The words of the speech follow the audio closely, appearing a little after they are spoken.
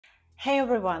Hey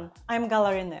everyone, I'm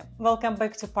Galarine. Welcome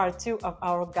back to part 2 of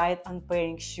our guide on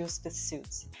pairing shoes with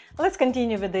suits. Let's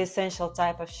continue with the essential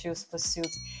type of shoes for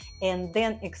suits and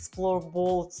then explore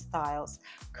bold styles,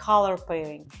 color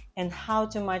pairing, and how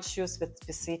to match shoes with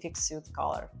specific suit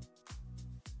color.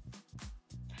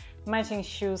 Matching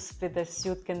shoes with a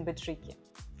suit can be tricky.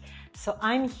 So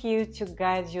I'm here to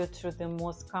guide you through the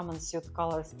most common suit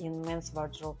colors in men's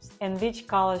wardrobes and which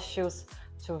color shoes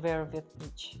to wear with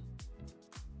each.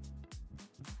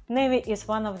 Navy is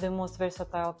one of the most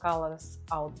versatile colors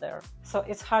out there, so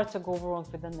it's hard to go wrong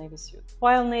with a navy suit.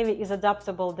 While navy is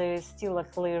adaptable, there is still a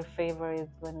clear favorite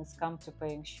when it comes to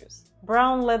pairing shoes.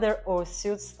 Brown leather or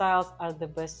suit styles are the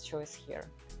best choice here.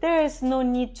 There is no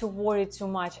need to worry too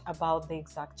much about the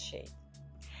exact shade.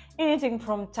 Anything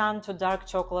from tan to dark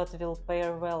chocolate will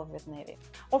pair well with navy,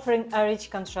 offering a rich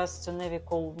contrast to navy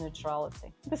cool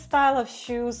neutrality. The style of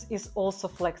shoes is also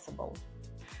flexible,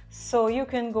 so you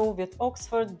can go with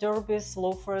Oxford, derbies,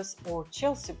 loafers or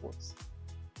Chelsea boots,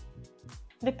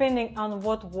 depending on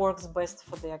what works best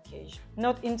for the occasion.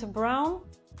 Not into brown?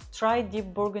 Try deep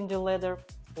burgundy leather,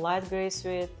 light gray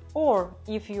suede, or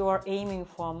if you are aiming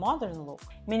for a modern look,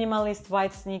 minimalist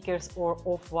white sneakers or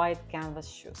off-white canvas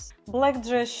shoes. Black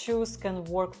dress shoes can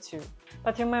work too,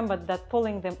 but remember that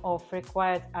pulling them off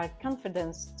requires our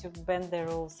confidence to bend the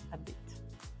rules a bit.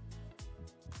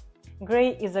 Gray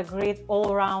is a great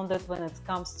all-rounded when it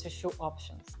comes to shoe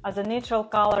options. As a neutral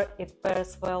color, it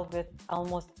pairs well with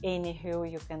almost any hue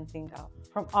you can think of,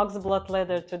 from oxblood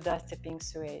leather to dusty pink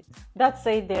suede. That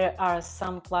said, there are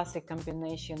some classic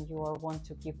combinations you will want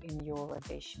to keep in your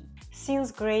rotation.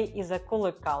 Since gray is a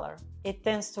cooler color, it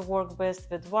tends to work best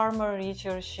with warmer,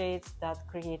 richer shades that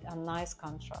create a nice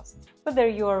contrast, whether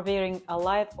you are wearing a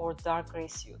light or dark gray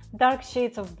suit. Dark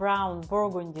shades of brown,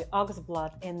 burgundy,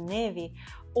 oxblood, and navy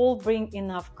all bring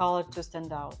enough color to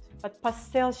stand out, but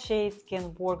pastel shades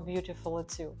can work beautifully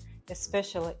too,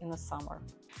 especially in the summer.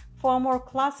 For a more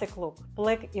classic look,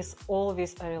 black is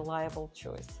always a reliable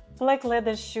choice. Black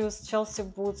leather shoes, Chelsea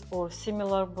boots, or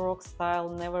similar Brogue style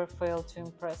never fail to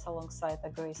impress alongside a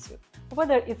gray suit,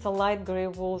 whether it's a light gray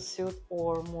wool suit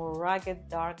or more rugged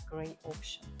dark gray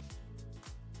option.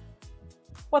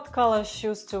 What color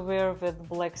shoes to wear with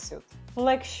black suit?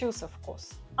 Black shoes, of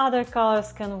course. Other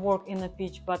colors can work in a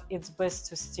peach, but it's best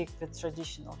to stick with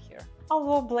traditional here.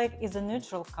 Although black is a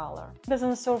neutral color, it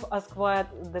doesn't serve as quite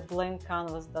the blank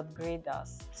canvas that gray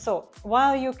does. So,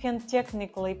 while you can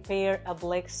technically pair a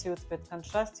black suit with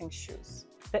contrasting shoes,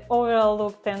 the overall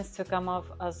look tends to come off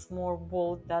as more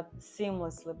bold than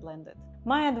seamlessly blended.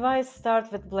 My advice: start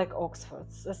with black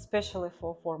Oxfords, especially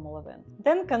for a formal event.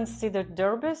 Then consider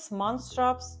derbies,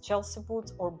 mounstraps, Chelsea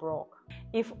boots or Brogue.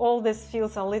 If all this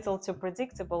feels a little too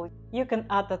predictable, you can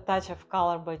add a touch of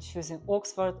color by choosing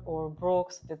Oxford or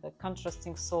Brogues with a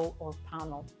contrasting sole or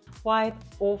panel. White,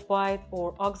 off-white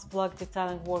or oxblood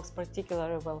detailing works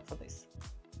particularly well for this.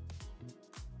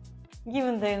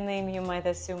 Given their name, you might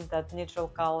assume that neutral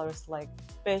colors like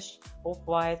beige,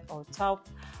 off-white or taupe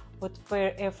would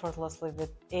pair effortlessly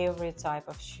with every type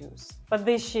of shoes. But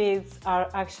these shades are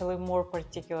actually more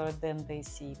particular than they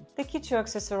seem. The key to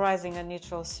accessorizing a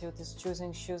neutral suit is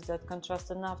choosing shoes that contrast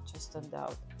enough to stand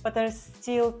out, but are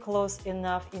still close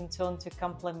enough in tone to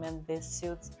complement the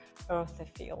suit's earthy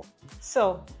feel.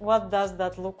 So, what does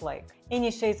that look like?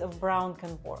 Any shades of brown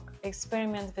can work.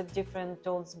 Experiment with different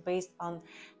tones based on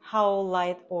how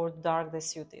light or dark the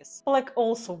suit is. Black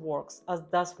also works, as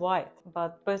does white,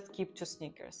 but best keep to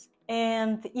sneakers.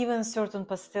 And even certain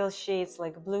pastel shades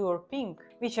like blue or pink,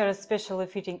 which are especially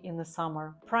fitting in the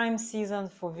summer. Prime season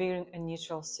for wearing a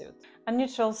neutral suit. A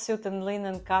neutral suit in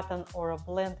linen, cotton or a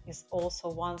blend is also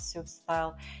one suit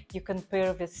style you can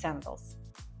pair with sandals.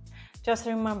 Just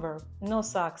remember, no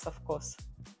socks, of course.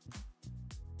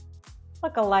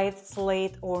 Like a light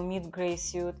slate or mid-gray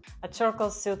suit, a charcoal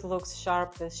suit looks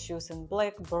sharp with shoes in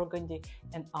black, burgundy,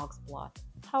 and oxblood.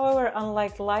 However,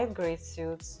 unlike light gray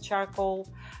suits, charcoal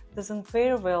doesn't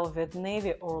pair well with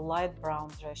navy or light brown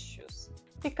dress shoes.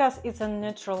 Because it's a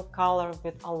neutral color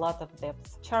with a lot of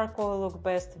depth, charcoal looks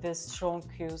best with strong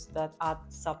hues that add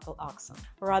subtle accent,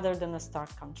 rather than a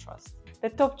stark contrast. The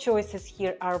top choices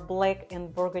here are black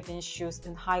and burgundy shoes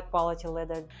in high-quality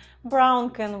leather.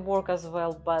 Brown can work as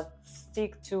well, but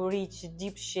stick to rich,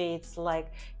 deep shades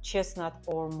like chestnut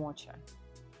or mocha.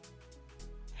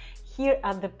 Here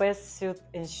are the best suit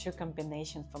and shoe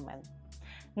combination for men.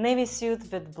 Navy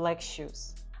suit with black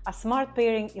shoes. A smart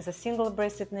pairing is a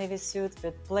single-breasted navy suit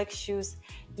with black shoes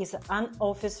is an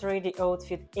office-ready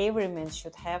outfit every man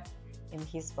should have in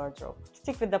his wardrobe.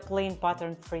 Stick with a plain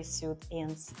pattern-free suit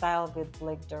and style with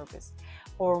black derbies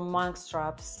or monk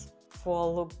straps for a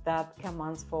look that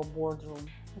commands for a boardroom.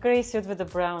 Gray suit with the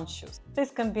brown shoes. This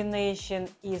combination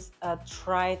is a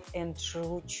tried and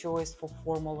true choice for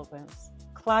formal events.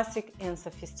 Classic and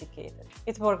sophisticated.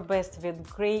 It works best with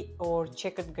gray or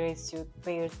checkered gray suit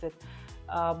paired with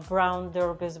brown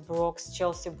derbies, Brooks,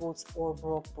 Chelsea boots or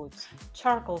Brock boots.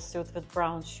 Charcoal suit with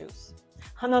brown shoes.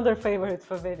 Another favorite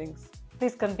for weddings.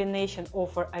 This combination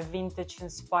offers a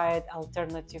vintage-inspired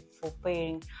alternative for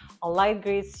pairing a light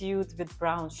gray suit with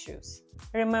brown shoes.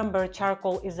 Remember,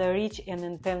 charcoal is a rich and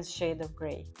intense shade of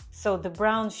gray, so the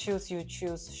brown shoes you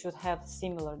choose should have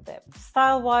similar depth.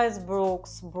 Style-wise,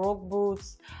 Brooks, Brock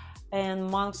boots, and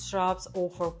monk straps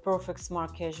offer perfect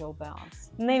smart casual balance.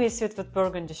 Navy suit with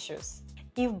burgundy shoes.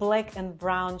 If black and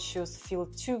brown shoes feel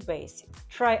too basic,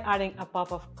 try adding a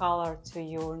pop of color to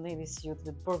your navy suit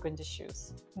with burgundy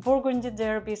shoes. Burgundy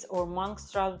derbies or monk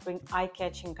straps bring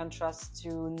eye-catching contrast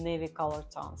to navy color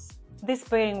tones. This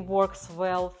pairing works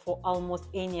well for almost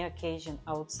any occasion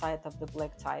outside of the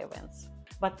black tie events.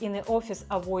 But in the office,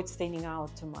 avoid standing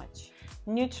out too much.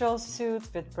 Neutral suit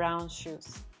with brown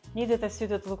shoes. Needed a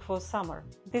suited look for summer?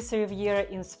 This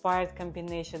Riviera-inspired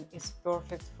combination is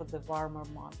perfect for the warmer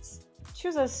months.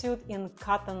 Choose a suit in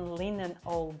cotton, linen,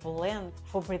 or blend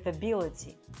for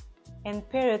breathability, and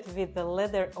pair it with the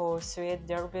leather or suede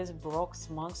derbies, Brooks,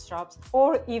 monk straps,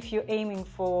 or if you're aiming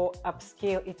for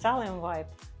upscale Italian vibe,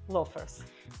 loafers.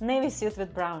 Navy suit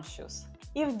with brown shoes.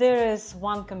 If there is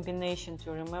one combination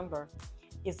to remember,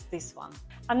 it's this one.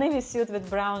 A navy suit with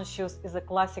brown shoes is a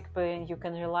classic pairing you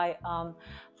can rely on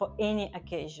for any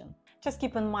occasion. Just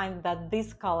keep in mind that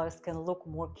these colors can look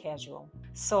more casual,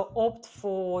 so opt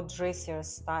for dressier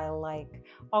style like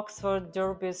Oxford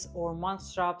derbies or monk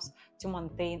straps to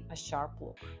maintain a sharp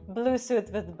look. Blue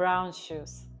suit with brown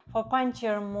shoes. For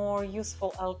punchier, more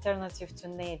useful alternative to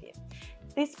navy.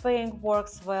 This pairing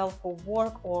works well for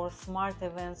work or smart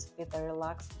events with a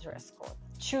relaxed dress code.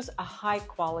 Choose a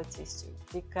high-quality suit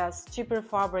because cheaper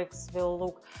fabrics will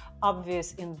look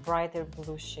obvious in brighter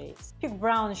blue shades. Pick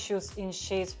brown shoes in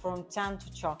shades from tan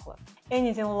to chocolate.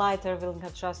 Anything lighter will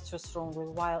contrast too strongly,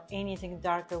 while anything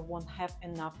darker won't have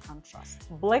enough contrast.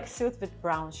 Black suit with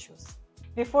brown shoes.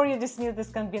 Before you dismiss this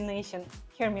combination,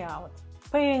 hear me out.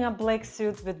 Pairing a black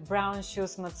suit with brown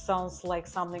shoes might sound like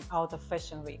something out of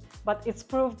Fashion Week, but it's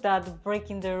proof that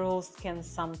breaking the rules can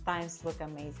sometimes look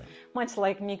amazing, much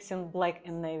like mixing black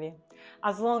and navy.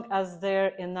 As long as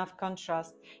there's enough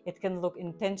contrast, it can look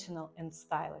intentional and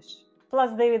stylish.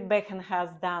 Plus, David Beckham has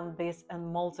done this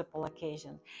on multiple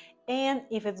occasions, and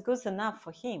if it's good enough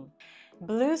for him.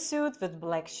 Blue suit with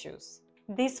black shoes.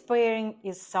 This pairing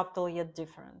is subtle yet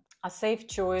different. A safe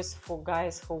choice for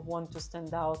guys who want to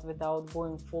stand out without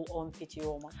going full-on Petty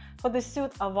Oma. For the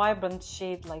suit, a vibrant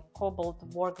shade like cobalt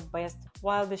works best,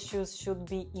 while the shoes should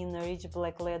be in a rich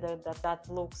black leather that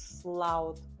looks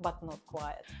loud but not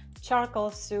quiet. Charcoal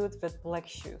suit with black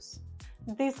shoes.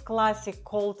 This classic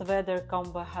cold weather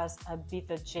combo has a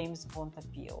bit of James Bond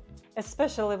appeal,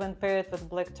 especially when paired with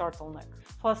black turtleneck.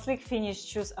 For a sleek finish,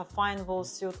 choose a fine wool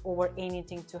suit over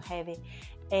anything too heavy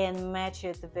and match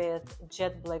it with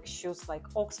jet black shoes like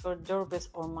Oxford derbies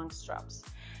or monk straps.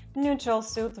 Neutral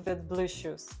suit with blue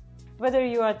shoes. Whether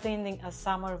you are attending a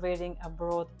summer wedding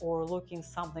abroad or looking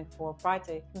something for a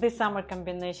party, this summer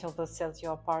combination will set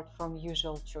you apart from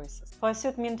usual choices. For a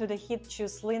suit meant to the heat,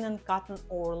 choose linen cotton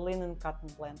or linen cotton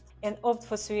blend, and opt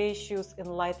for suede shoes in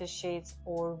lighter shades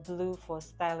or blue for a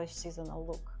stylish seasonal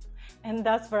look. And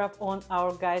that's wrap on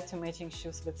our guide to matching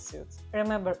shoes with suits.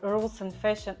 Remember, rules in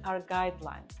fashion are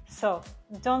guidelines, so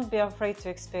don't be afraid to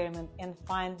experiment and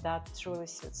find that truly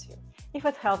suits you. If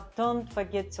it helped, don't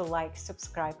forget to like,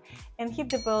 subscribe, and hit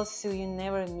the bell so you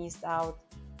never miss out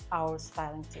our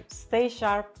styling tips. Stay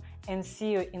sharp and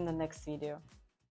see you in the next video.